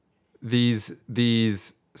these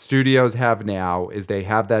studios have now, is they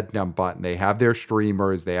have that dump button. They have their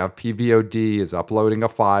streamers. They have PVOD is uploading a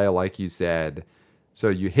file, like you said. So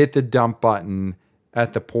you hit the dump button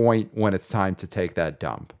at the point when it's time to take that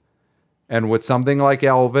dump. And with something like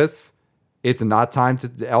Elvis, it's not time to...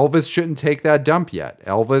 Elvis shouldn't take that dump yet.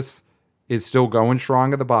 Elvis is still going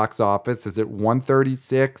strong at the box office. It's at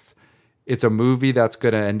 136. It's a movie that's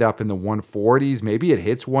going to end up in the 140s. Maybe it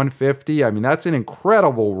hits 150. I mean, that's an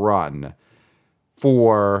incredible run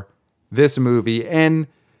for this movie. And,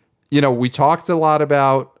 you know, we talked a lot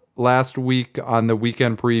about last week on the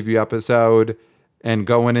weekend preview episode and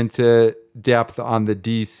going into depth on the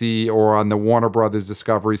DC or on the Warner Brothers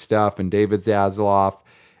Discovery stuff and David Zaslav.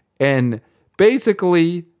 And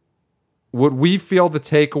basically, what we feel the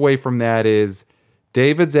takeaway from that is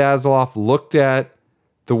David Zaslav looked at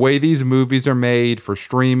the way these movies are made for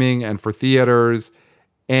streaming and for theaters,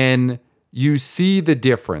 and you see the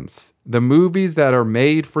difference. The movies that are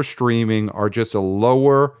made for streaming are just a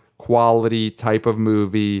lower quality type of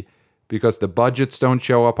movie because the budgets don't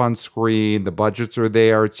show up on screen. The budgets are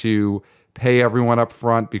there to pay everyone up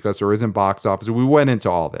front because there isn't box office. We went into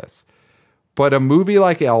all this. But a movie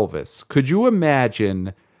like Elvis, could you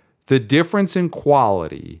imagine the difference in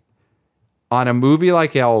quality on a movie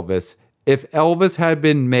like Elvis if Elvis had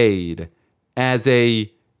been made as a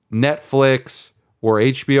Netflix or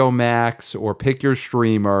HBO Max or pick your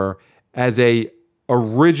streamer as a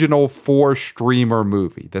original 4-streamer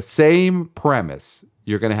movie? The same premise.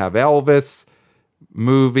 You're going to have Elvis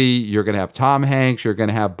movie. You're going to have Tom Hanks. You're going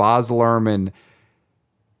to have Baz Luhrmann.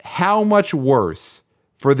 How much worse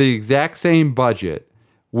for the exact same budget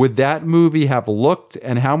would that movie have looked,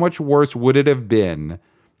 and how much worse would it have been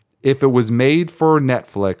if it was made for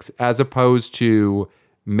Netflix as opposed to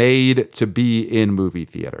made to be in movie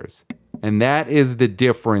theaters? And that is the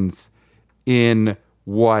difference in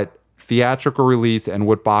what theatrical release and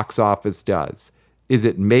what box office does, is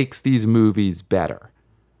it makes these movies better.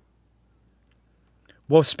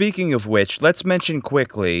 Well, speaking of which, let's mention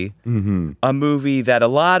quickly a movie that a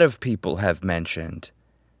lot of people have mentioned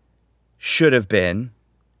should have been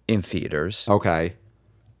in theaters. Okay.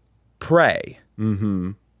 Prey.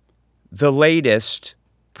 The latest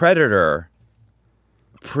Predator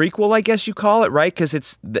prequel, I guess you call it, right? Because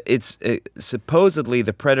it's supposedly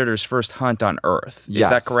the Predator's first hunt on Earth. Is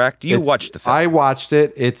that correct? You watched the film. I watched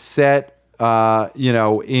it. It's set,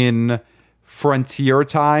 in frontier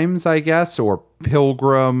times, I guess, or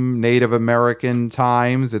Pilgrim Native American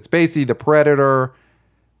times. It's basically the Predator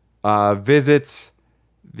visits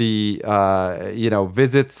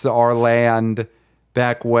our land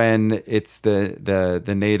back when it's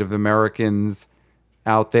the Native Americans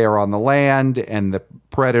out there on the land, and the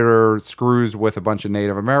Predator screws with a bunch of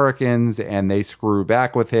Native Americans, and they screw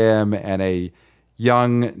back with him, and a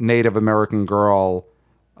young Native American girl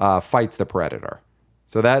fights the Predator.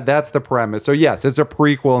 So that's the premise. So yes, it's a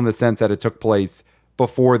prequel in the sense that it took place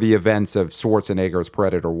before the events of Schwarzenegger's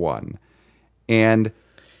Predator 1. And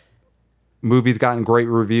movie's gotten great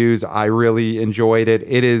reviews. I really enjoyed it.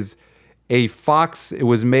 It is it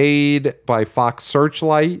was made by Fox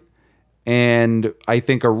Searchlight, And I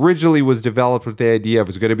think originally was developed with the idea of it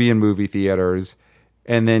was going to be in movie theaters.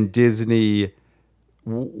 And then Disney,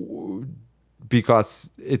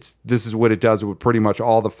 because this is what it does with pretty much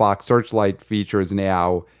all the Fox Searchlight features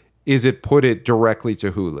now, is it put it directly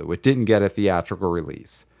to Hulu. It didn't get a theatrical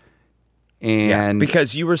release. And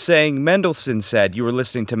because you were saying Mendelsohn said, you were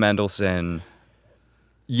listening to Mendelsohn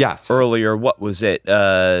yes. earlier. What was it?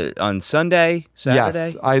 On Saturday?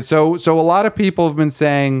 Yes. So a lot of people have been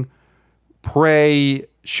saying Prey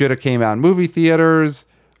should have came out in movie theaters.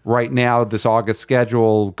 Right now, this August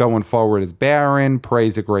schedule going forward is barren.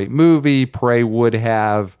 Prey's a great movie. Prey would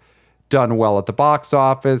have done well at the box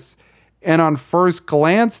office. And on first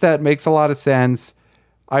glance, that makes a lot of sense.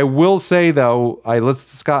 I will say, though, I listened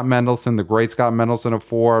to Scott Mendelsohn, the great Scott Mendelsohn of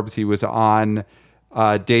Forbes. He was on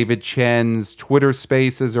David Chen's Twitter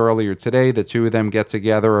Spaces earlier today. The two of them get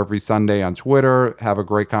together every Sunday on Twitter, have a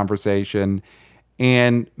great conversation.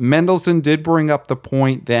 And Mendelsohn did bring up the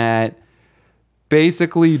point that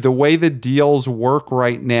basically the way the deals work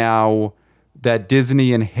right now that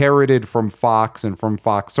Disney inherited from Fox and from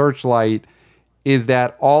Fox Searchlight is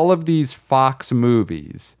that all of these Fox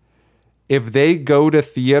movies, if they go to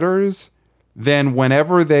theaters, then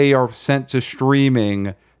whenever they are sent to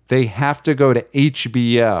streaming, they have to go to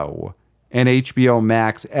HBO and HBO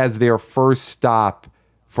Max as their first stop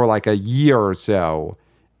for like a year or so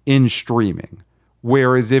in streaming.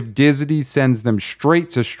 Whereas if Disney sends them straight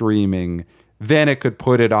to streaming, then it could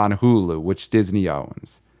put it on Hulu, which Disney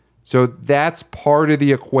owns. So that's part of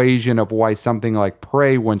the equation of why something like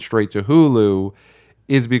Prey went straight to Hulu,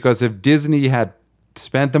 is because if Disney had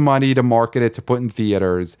spent the money to market it to put in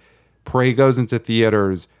theaters, Prey goes into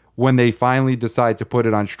theaters. When they finally decide to put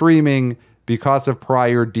it on streaming, because of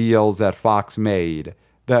prior deals that Fox made,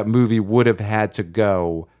 that movie would have had to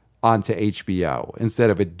go onto HBO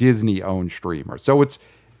instead of a Disney-owned streamer. So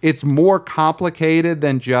it's more complicated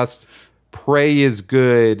than just Prey is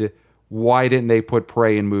good. Why didn't they put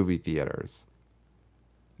Prey in movie theaters?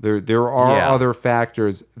 There are other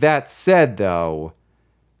factors. That said, though,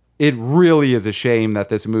 it really is a shame that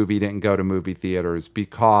this movie didn't go to movie theaters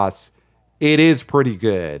because it is pretty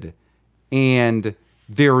good. And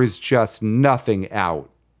there is just nothing out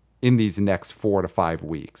in these next 4 to 5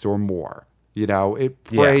 weeks or more. You know,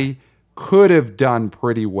 Prey could have done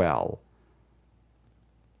pretty well.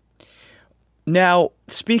 Now,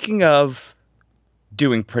 speaking of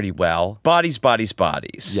doing pretty well, Bodies, Bodies,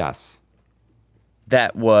 Bodies. Yes.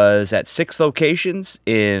 That was at 6 locations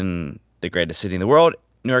in the greatest city in the world,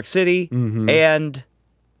 New York City, and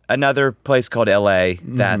another place called LA.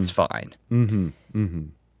 That's fine.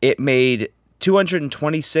 It made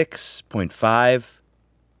 226.5.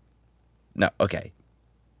 No, okay.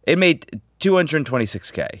 It made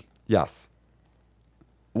 $226K. Yes.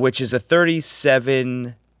 Which is a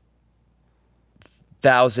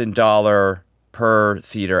 $37,000 per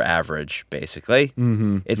theater average, basically.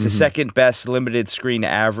 It's the second best limited screen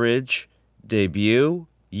average debut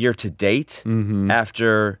year to date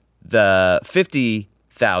after the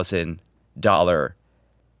 $50,000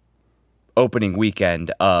 opening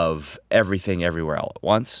weekend of Everything Everywhere All at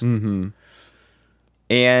Once.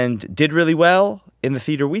 And did really well in the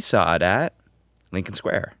theater we saw it at, Lincoln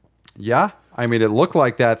Square. Yeah. I mean, it looked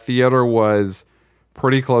like that theater was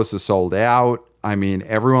pretty close to sold out. I mean,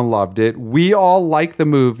 everyone loved it. We all liked the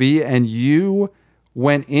movie, and you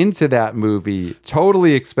went into that movie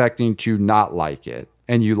totally expecting to not like it,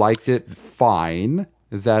 and you liked it fine.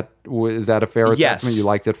 Is that a fair assessment? You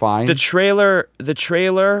liked it fine? The trailer,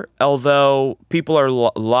 although people are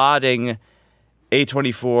lauding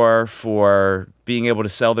A24 for being able to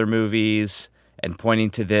sell their movies and pointing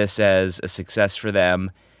to this as a success for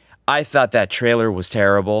them, I thought that trailer was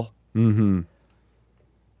terrible.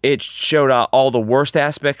 It showed all the worst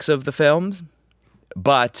aspects of the films,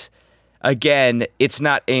 but again, it's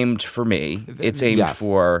not aimed for me. It's aimed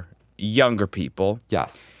for younger people.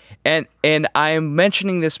 Yes. And I'm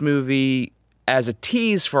mentioning this movie as a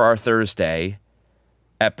tease for our Thursday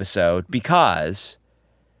episode because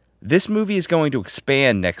this movie is going to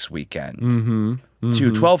expand next weekend to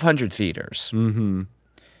 1,200 theaters. And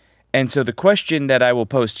so the question that I will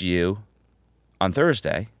pose to you on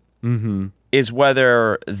Thursday is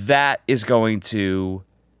whether that is going to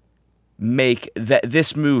make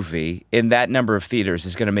this movie in that number of theaters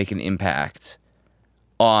is going to make an impact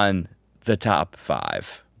on the top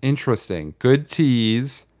 5. Interesting. Good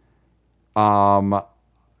tease. Yeah.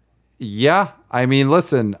 I mean,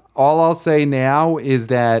 listen, all I'll say now is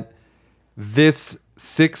that this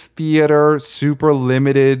 6 theater super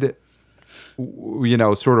limited,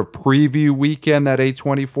 sort of preview weekend that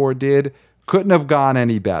A24 did couldn't have gone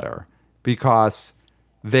any better because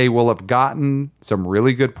they will have gotten some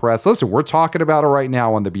really good press. Listen, we're talking about it right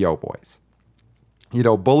now on the BO Boys. You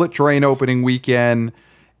know, Bullet Train opening weekend,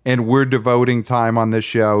 and we're devoting time on this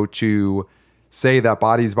show to say that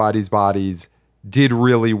Bodies, Bodies, Bodies did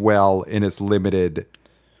really well in its limited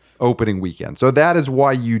opening weekend. So that is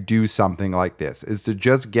why you do something like this, is to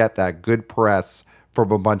just get that good press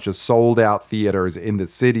from a bunch of sold out theaters in the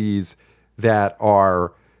cities that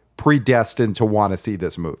are predestined to want to see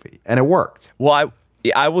this movie. And it worked. Well,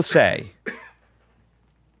 I will say,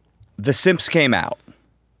 The Simps came out.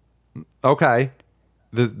 Okay.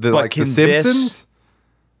 The But can Simpsons?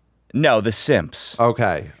 No, The Simps.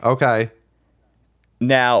 Okay.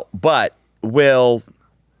 Now, but will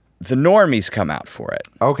the normies come out for it?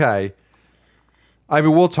 Okay. I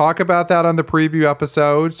mean, we'll talk about that on the preview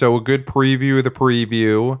episode. So a good preview of the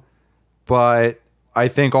preview. But I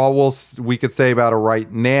think all we could say about it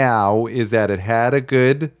right now is that it had a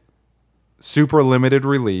good super limited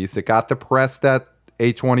release. It got the press that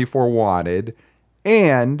A24 wanted.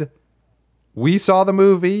 And we saw the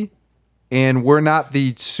movie, and we're not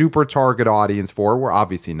the super target audience for it. We're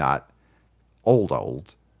obviously not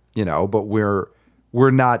old, you know, but we're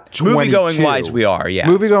not 22. Movie-going wise, we are, yeah.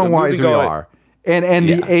 Movie-going wise, we are. And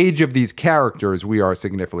Yeah. the age of these characters, we are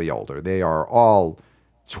significantly older. They are all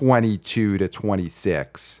 22 to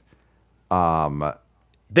 26.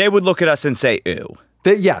 They would look at us and say, ooh.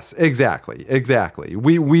 Yes, exactly.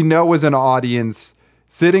 We know as an audience,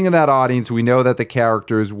 sitting in that audience, we know that the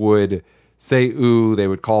characters would say, ooh, they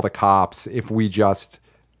would call the cops if we just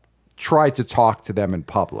tried to talk to them in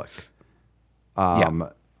public.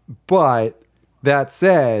 But that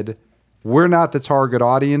said, we're not the target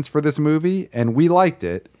audience for this movie, and we liked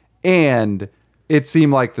it. And it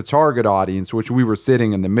seemed like the target audience, which we were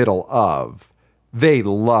sitting in the middle of, they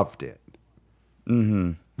loved it.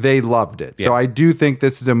 Mm-hmm. They loved it. Yeah. So I do think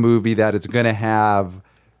this is a movie that is going to have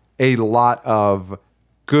a lot of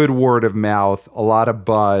good word of mouth, a lot of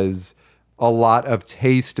buzz, a lot of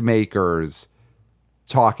tastemakers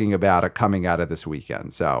talking about it coming out of this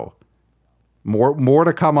weekend. So more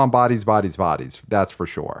to come on Bodies, Bodies, Bodies. That's for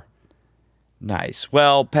sure. Nice.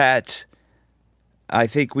 Well, Pat, I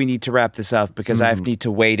think we need to wrap this up because I need to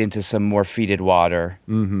wade into some more fetid water,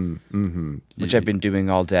 which I've been doing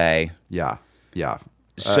all day. Yeah.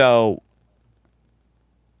 So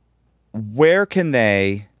where can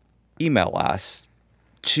they email us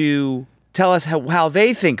to tell us how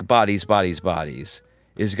they think Bodies, Bodies, Bodies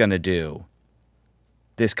is going to do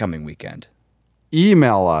this coming weekend?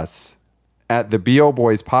 Email us at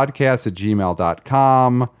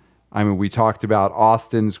theboboyspodcast@gmail.com. I mean, we talked about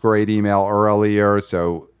Austin's great email earlier,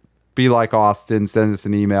 so be like Austin. Send us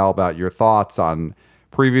an email about your thoughts on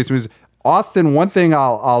previous movies. Austin, one thing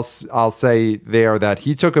I'll say there that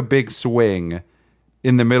he took a big swing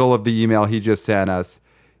in the middle of the email he just sent us.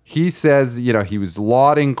 He says, you know, he was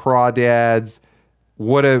lauding Crawdads.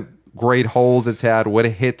 What a great hold it's had. What a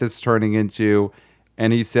hit this is turning into.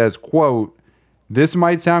 And he says, quote, "This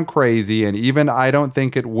might sound crazy, and even I don't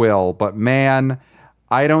think it will, but man,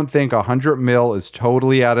 I don't think $100 million is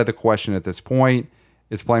totally out of the question at this point.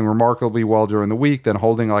 It's playing remarkably well during the week, then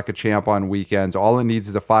holding like a champ on weekends. All it needs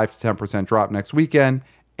is a 5 to 10% drop next weekend,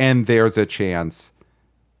 and there's a chance."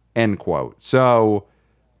 End quote. So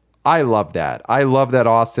I love that. I love that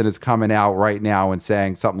Austin is coming out right now and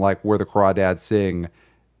saying something like "Where the Crawdads Sing"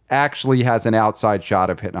 actually has an outside shot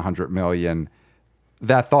of hitting $100 million.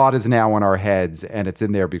 That thought is now in our heads, and it's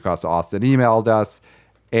in there because Austin emailed us.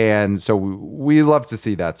 And so we love to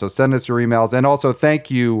see that. So send us your emails. And also thank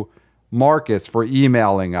you, Marcus, for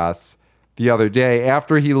emailing us the other day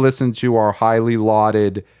after he listened to our highly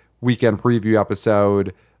lauded weekend preview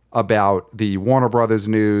episode about the Warner Brothers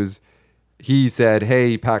news. He said,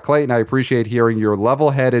 "Hey, Pat Clayton, I appreciate hearing your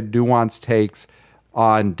level-headed, nuanced takes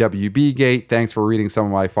on WB Gate. Thanks for reading some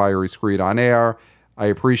of my fiery screed on air. I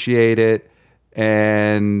appreciate it.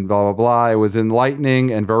 And blah, blah, blah. It was enlightening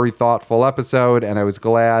and very thoughtful episode, and I was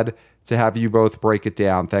glad to have you both break it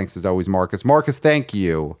down. Thanks as always, Marcus." Marcus, thank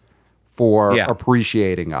you for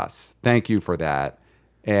appreciating us. Thank you for that.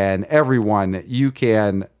 And everyone, you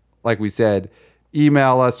can, like we said,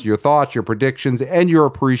 email us your thoughts, your predictions, and your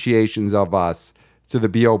appreciations of us to the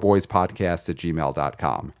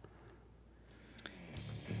boboyspodcast@gmail.com.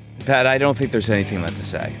 Pat, I don't think there's anything left to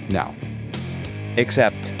say. No.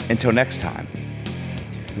 Except, until next time,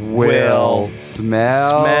 We'll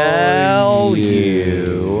smell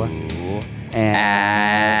you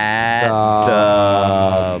at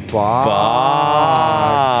the box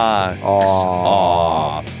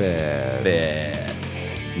office.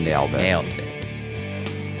 office. Nailed it.